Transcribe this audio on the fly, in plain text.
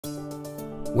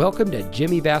Welcome to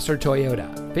Jimmy Vasser Toyota,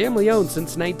 family owned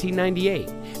since 1998.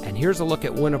 And here's a look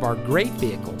at one of our great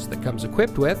vehicles that comes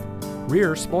equipped with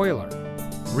rear spoiler,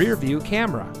 rear view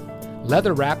camera,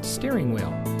 leather wrapped steering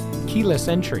wheel, keyless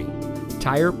entry,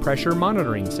 tire pressure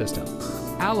monitoring system,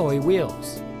 alloy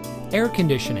wheels, air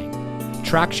conditioning,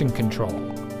 traction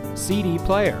control, CD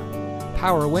player,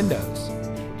 power windows,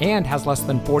 and has less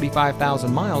than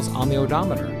 45,000 miles on the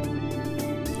odometer.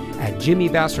 At Jimmy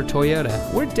Vasser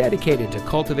Toyota, we're dedicated to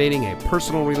cultivating a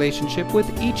personal relationship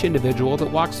with each individual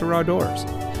that walks through our doors.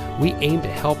 We aim to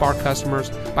help our customers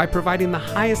by providing the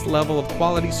highest level of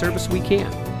quality service we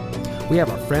can. We have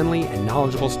a friendly and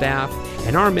knowledgeable staff,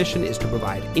 and our mission is to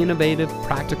provide innovative,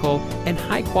 practical, and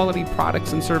high-quality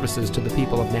products and services to the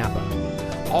people of Napa.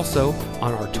 Also,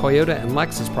 on our Toyota and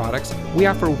Lexus products, we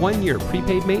offer 1-year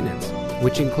prepaid maintenance,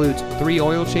 which includes 3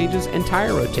 oil changes and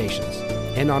tire rotations.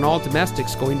 And on all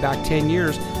domestics going back 10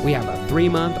 years, we have a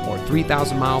 3-month or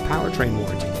 3,000-mile powertrain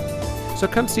warranty. So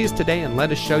come see us today and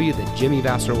let us show you the Jimmy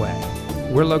Vasser way.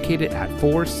 We're located at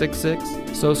 466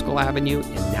 Soscol Avenue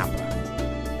in Napa.